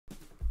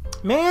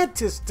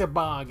Mantis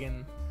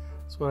toboggan.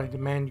 That's what I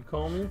demand you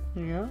call me.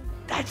 Yeah.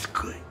 That's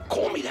good.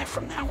 Call me that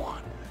from now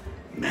on.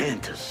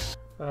 Mantis.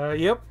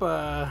 Yep.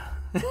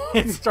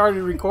 It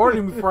started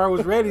recording before I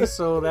was ready,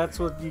 so that's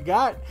what you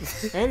got.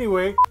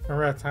 Anyway,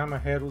 remember that time my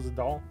head was a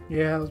doll?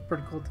 Yeah, it was a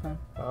pretty cool time.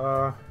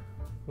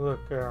 Look,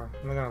 I'm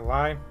not gonna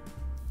lie.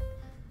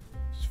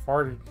 Just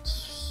farted.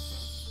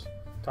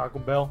 Taco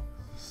Bell.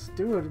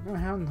 Dude, I've been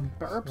having the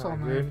burps all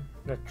night. Good.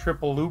 That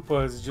triple lupa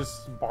is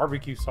just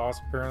barbecue sauce,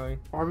 apparently.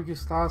 Barbecue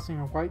sauce in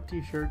a white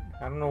t-shirt.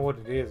 I don't know what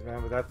it is,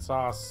 man, but that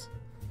sauce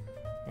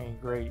ain't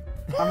great.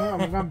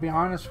 I'm gonna be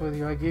honest with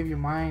you. I gave you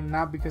mine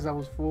not because I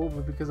was full,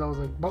 but because I was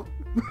like, "Well."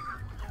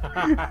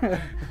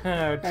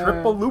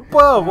 Triple lupa,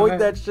 avoid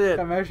that shit.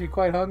 I'm actually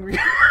quite hungry.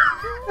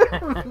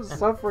 I'm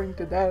suffering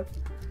to death.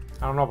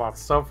 I don't know about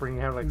suffering.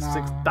 You have like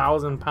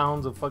 6,000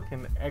 pounds of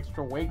fucking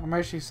extra weight. I'm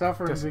actually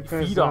suffering just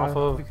because feed off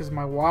of. because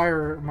my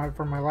wire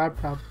for my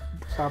laptop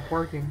stopped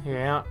working.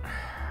 Yeah,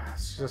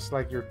 it's just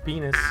like your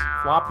penis,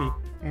 floppy.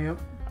 Yep,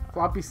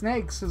 floppy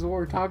snakes is what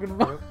we're talking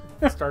about.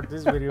 Yep. Start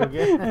this video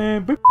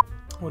again.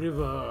 What if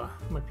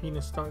my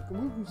penis stunk?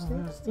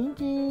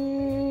 Stinky.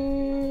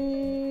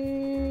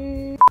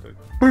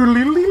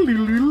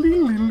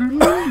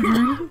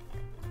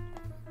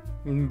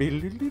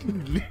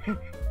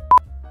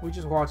 We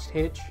just watched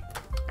Hitch.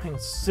 And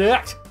it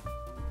sucked.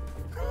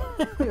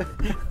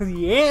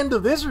 The end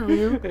of this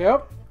review.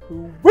 Yep.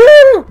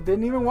 Woo!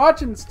 Didn't even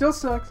watch it and still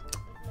sucks.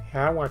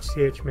 Yeah, I watched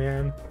Hitch,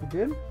 man. You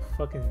did?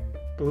 Fucking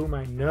blew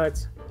my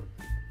nuts.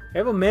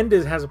 Eva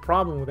Mendes has a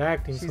problem with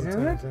acting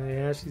sometimes. In it?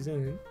 Yeah, she's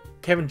in it.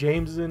 Kevin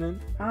James is in it.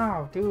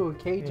 Oh, dude,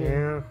 KJ.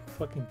 Yeah,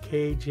 fucking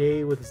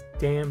KJ with his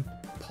damn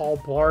Paul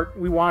Blart.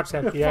 We watched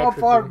that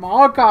theatrically. Paul Blart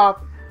Mall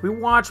Cop. We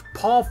watched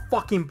Paul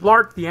fucking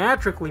Blart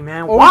theatrically,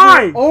 man.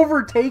 Why?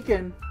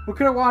 Overtaken. We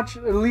could have watched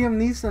Liam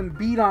Neeson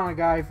beat on a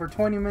guy for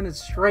 20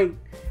 minutes straight.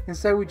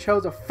 Instead, we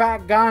chose a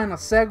fat guy in a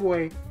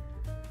Segway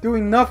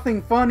doing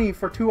nothing funny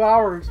for 2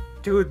 hours.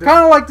 Dude,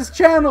 kind of like this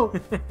channel.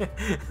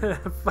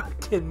 That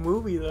fucking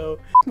movie, though.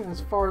 As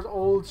far as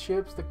old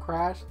ships that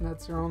crashed, and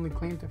that's their only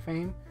claim to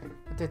fame,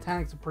 the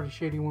Titanic's a pretty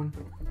shitty one.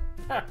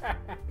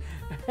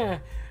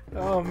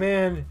 Oh,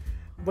 man.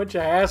 Bunch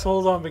of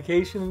assholes on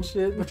vacation and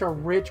shit. Bunch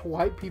of rich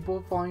white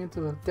people falling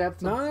into the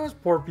depths. No, there was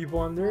poor people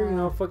on there. You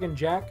know, fucking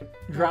Jack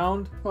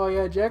drowned. Oh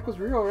yeah, Jack was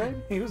real, right?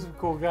 He was a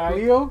cool guy.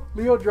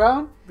 Leo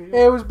drowned.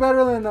 Hey, it was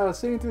better than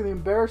sitting through the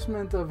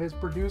embarrassment of his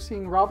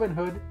producing Robin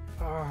Hood.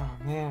 Oh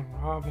man,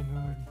 Robin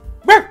Hood.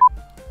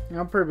 I'm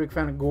a pretty big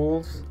fan of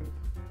ghouls.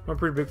 I'm a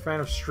pretty big fan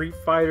of Street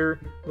Fighter,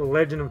 The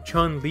Legend of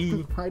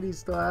Chun-Li. Why do you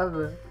still have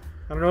it?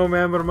 I don't know,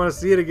 man, but I'm gonna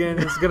see it again.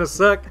 It's gonna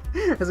suck.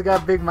 Has it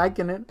got Big Mike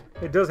in it?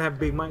 It does have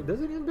Big Mike. Does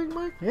it have Big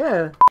Mike?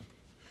 Yeah.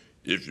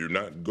 If you're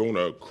not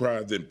gonna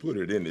cry, then put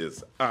it in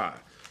his eye.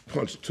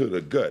 Punch to the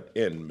gut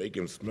and make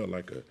him smell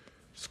like a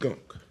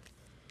skunk.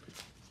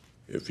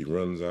 If he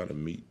runs out of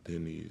meat,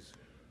 then he's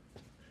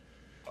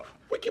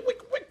wiki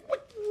wiki wiki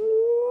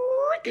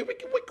wiki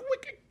wiki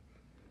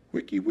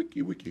wiki wiki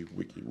wiki wiki wiki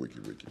wiki wiki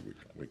wiki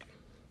wiki.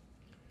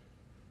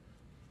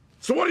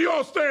 So what are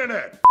y'all staring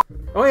at?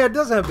 Oh yeah, it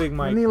does have Big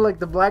Mike. Isn't he like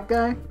the black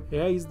guy?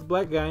 Yeah, he's the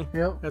black guy.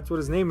 Yep. That's what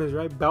his name is,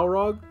 right?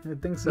 Balrog? I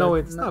think so. No,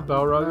 it's not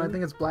Balrog. No, I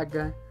think it's black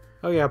guy.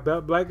 Oh yeah,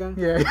 black guy?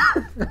 Yeah.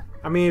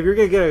 I mean, if you're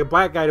gonna get a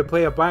black guy to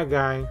play a black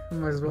guy,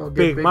 might as well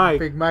Big Mike.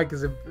 Big Mike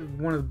is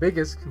one of the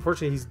biggest.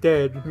 Unfortunately, he's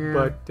dead, Yeah.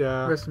 but...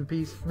 rest in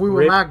peace. We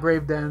will not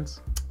grave dance.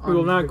 We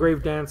will not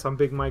grave dance on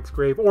Big Mike's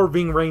grave, or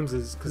Ving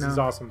Rhames's, because he's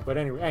awesome. But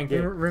anyway, and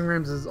Ring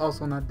Rims is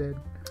also not dead.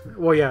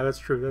 Well, yeah, that's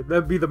true.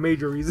 That'd be the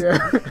major reason.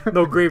 Yeah.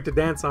 No grave to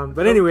dance on.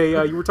 But anyway,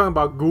 you were talking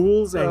about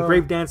ghouls, and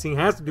grave dancing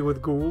has to do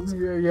with ghouls.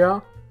 Yeah.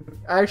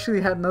 I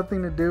actually had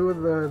nothing to do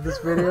with this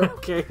video.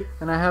 Okay.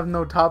 And I have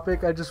no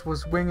topic. I just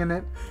was winging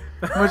it,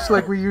 much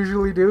like we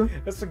usually do.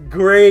 That's a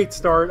great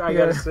start, I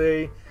gotta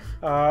say.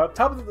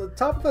 Top of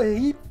the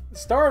heap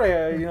start.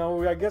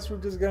 I guess we're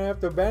just gonna have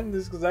to abandon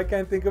this because I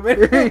can't think of it.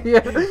 Yeah.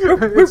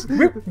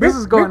 This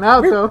is going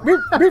out though.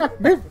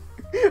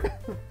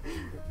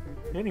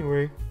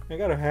 Anyway, I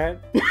got a hat.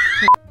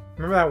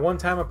 Remember that one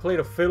time I played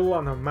a fiddle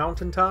on a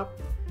mountaintop?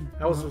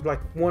 That was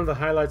like one of the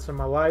highlights of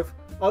my life.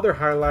 Other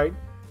highlight,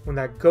 when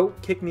that goat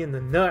kicked me in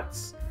the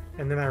nuts,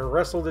 and then I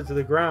wrestled it to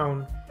the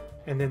ground,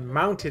 and then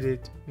mounted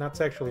it, not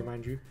sexually,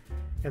 mind you.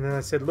 And then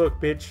I said,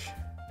 "Look, bitch,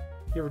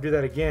 you ever do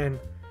that again,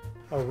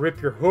 I'll rip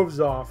your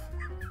hooves off."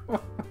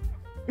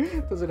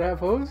 Does it have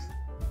hooves?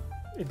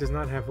 It does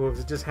not have hooves.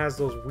 It just has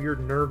those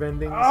weird nerve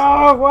endings.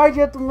 Oh, why'd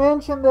you have to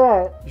mention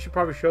that? You should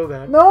probably show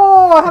that.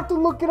 No, I have to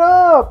look it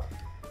up.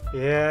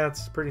 Yeah,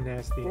 it's pretty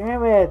nasty.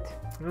 Damn it.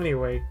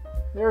 Anyway.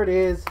 There it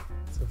is.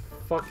 It's a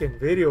fucking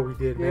video we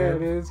did, man. Yeah,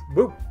 it is.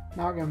 Boop.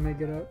 Not gonna make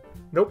it up.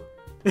 Nope.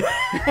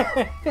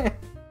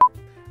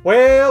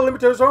 Well, let me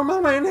tell you something.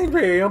 My man ain't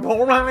real. I'm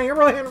all around here,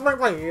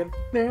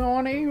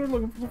 Down here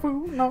looking for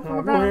food. No,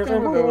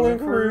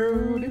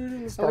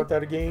 fruit. Start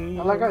that again.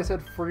 I like how I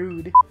said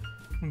fruit.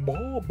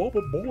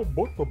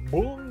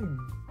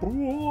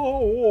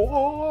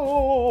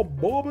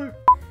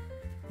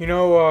 You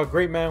know, a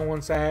great man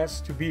once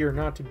asked to be or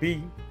not to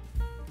be.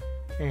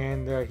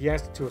 and he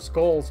asked it to a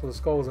skull, so the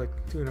skull was like,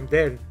 dude, I'm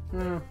dead.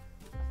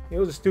 It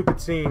was a stupid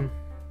scene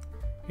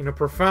in a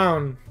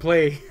profound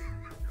play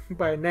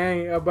by a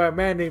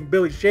man named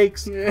Billy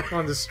Shakes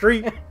on the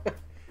street.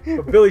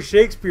 But Billy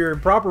Shakespeare in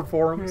proper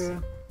forms.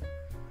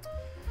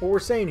 What we're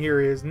saying here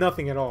is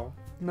nothing at all.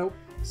 Nope.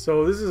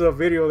 So this is a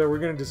video that we're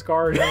going to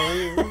discard.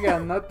 We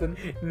got nothing.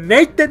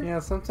 Nathan! Yeah,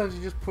 sometimes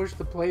you just push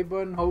the play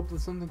button, hope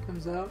that something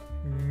comes out.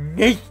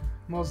 Nathan!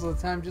 Most of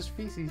the time, just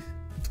feces.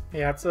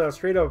 Yeah, it's a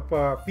straight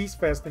up feast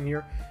fest in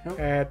here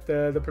at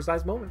the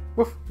precise moment.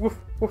 Woof, woof,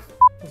 woof.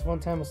 This one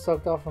time I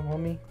sucked off a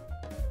mummy.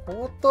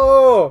 What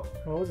the?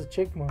 It was a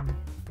chick mummy.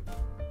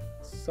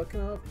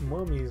 Sucking off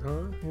mummies,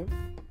 huh? Yep.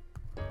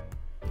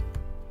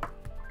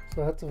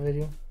 So that's a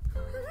video.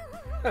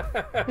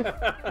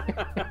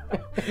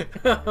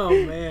 Oh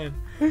man.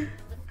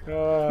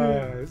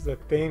 It's a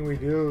thing we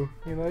do.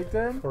 You like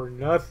that? For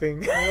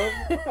nothing.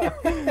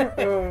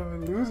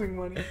 Losing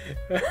money.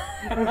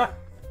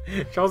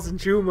 Charles and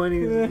Chew money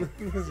is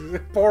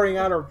pouring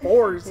out our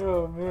pores.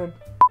 Oh man.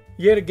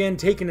 Yet again,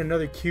 taking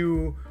another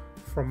cue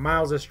from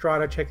Miles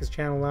Estrada. Check his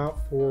channel out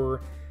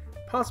for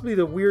possibly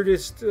the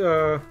weirdest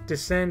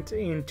descent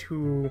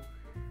into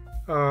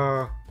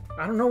I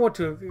don't know what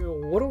to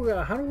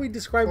how do we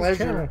describe his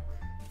channel?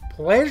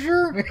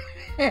 Pleasure?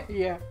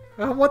 Yeah.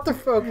 What the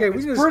fuck? Okay,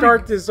 we're gonna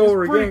start this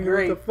over again.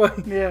 Great. What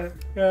the fuck? Yeah.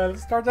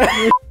 Let's start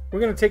that. We're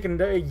gonna take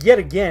yet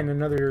again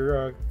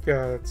another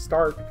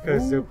start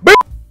because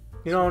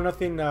you know,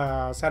 nothing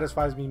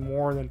satisfies me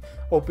more than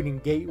opening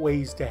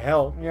gateways to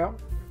hell. Yeah.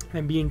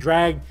 And being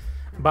dragged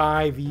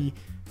by the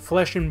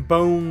flesh and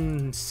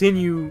bone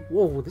sinew.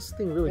 Whoa, this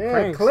thing really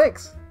cranks. It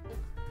clicks.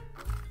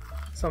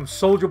 Some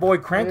Soldier Boy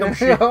crankum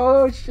shit.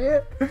 Oh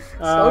shit.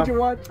 Soldier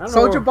watch.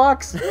 Soldier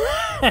box.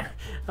 I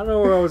don't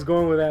know where I was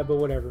going with that, but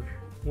whatever.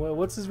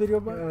 What's this video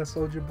about?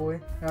 Soldier Boy.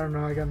 I don't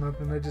know. I got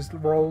nothing. I just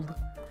rolled.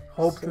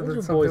 Hoped that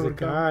Soldier something Boy's a would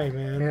come. guy,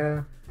 man.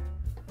 Yeah.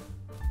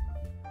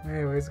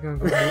 Anyway, it's gonna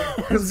go.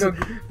 It's gonna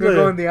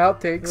go in the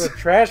outtakes. There's a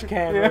trash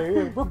can right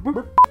here.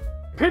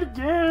 Pretty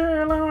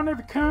girl on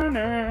every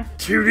corner.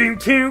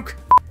 Toot.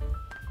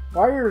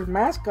 Why are your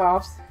mask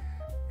offs?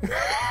 Like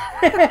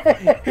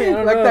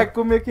that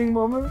Cumbia King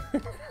moment?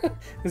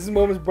 This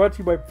moment is brought to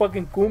you by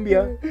fucking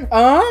Cumbia.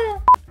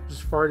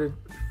 Just farted.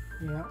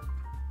 Yeah.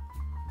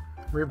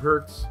 Rib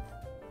hurts.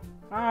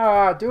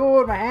 Ah,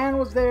 dude, my hand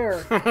was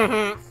there.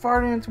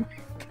 Farting into my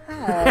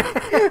God.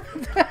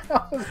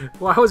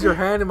 Why was your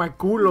hand in my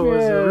culo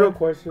is the real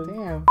question.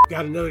 Damn.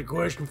 Got another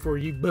question for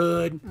you,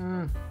 bud.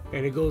 And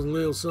it goes a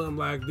little something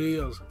like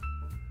this.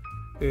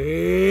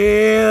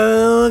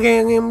 Ooh,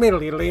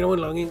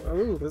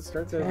 let's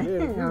start that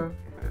again.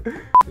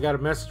 I got a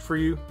message for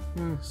you.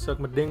 Suck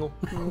my dingle.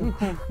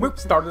 Whoop,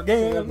 start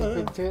again.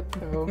 Big tit.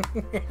 Oh.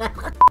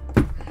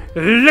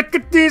 Look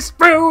at this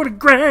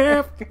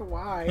photograph.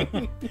 Why?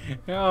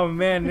 Oh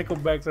man,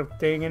 Nickelback's a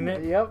thing, isn't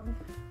it? Yep.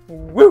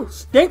 Woo,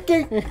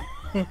 stinky.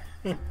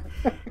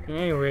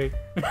 Anyway.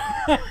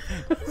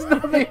 There's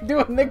nothing to do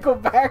with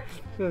Nickelback.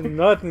 There's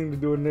nothing to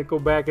do with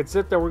Nickelback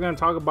except that we're going to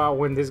talk about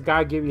when this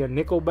guy gave you a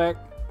Nickelback.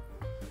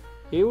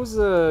 It was,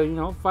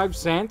 5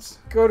 cents.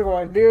 Good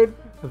one, dude.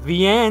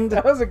 The end.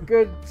 That was a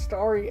good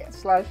story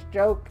 /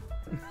 joke.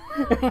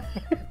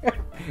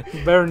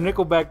 Better than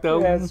Nickelback,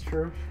 though. Yeah, that's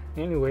true.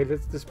 Anyway,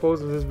 let's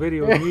dispose of this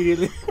video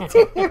immediately.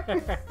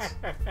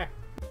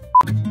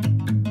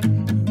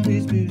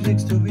 This music,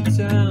 story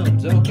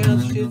times, all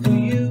kinds of shit for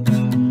you.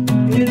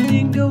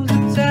 Anything goes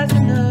inside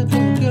and I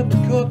don't cup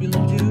of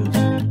corpulent juice.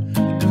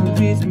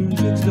 This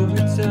music, story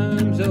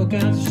times, all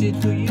kinds of shit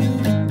for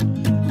you.